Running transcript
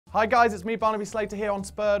Hi guys, it's me Barnaby Slater here on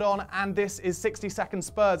Spurred On, and this is 60 Second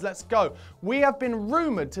Spurs. Let's go. We have been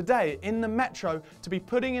rumoured today in the Metro to be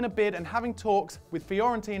putting in a bid and having talks with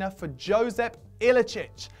Fiorentina for Josep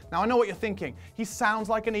Ilicic. Now I know what you're thinking. He sounds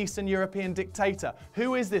like an Eastern European dictator.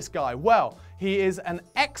 Who is this guy? Well, he is an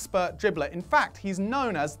expert dribbler. In fact, he's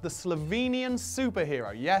known as the Slovenian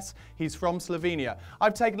superhero. Yes, he's from Slovenia.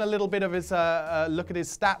 I've taken a little bit of his look at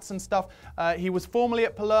his stats and stuff. He was formerly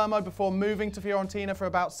at Palermo before moving to Fiorentina for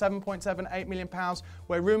about £7.78 million.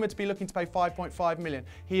 We're rumoured to be looking to pay £5.5 million.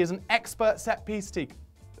 He is an expert set piece taker.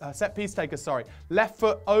 Left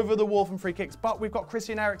foot over the wall from free kicks, but we've got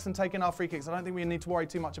Christian Eriksen taking our free kicks. I don't think we need to worry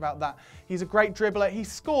too much about that. He's a great dribbler. He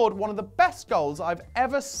scored one of the best goals I've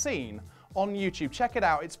ever seen on YouTube. Check it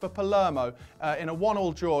out. It's for Palermo in a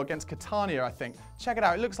 1-1 draw against Catania, I think. Check it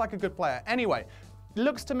out. It looks like a good player. Anyway, it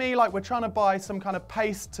looks to me like we're trying to buy some kind of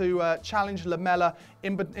pace to challenge Lamela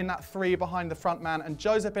in that three behind the front man, and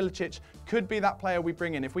Josep Ilicic could be that player we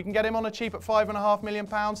bring in. If we can get him on a cheap at £5.5 million,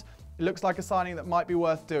 it looks like a signing that might be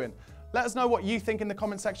worth doing. Let us know what you think in the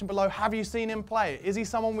comment section below. Have you seen him play? Is he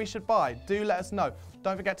someone we should buy? Do let us know.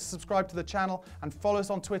 Don't forget to subscribe to the channel and follow us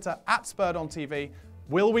on Twitter at SpurredOnTV.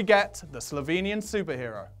 Will we get the Slovenian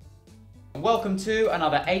superhero? Welcome to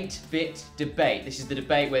another 8-bit debate. This is the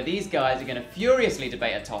debate where these guys are going to furiously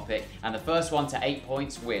debate a topic, and the first one to 8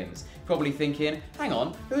 points wins. Probably thinking, hang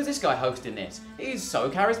on, who's this guy hosting this? He's so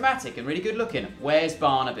charismatic and really good looking. Where's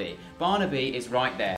Barnaby? Barnaby is right there.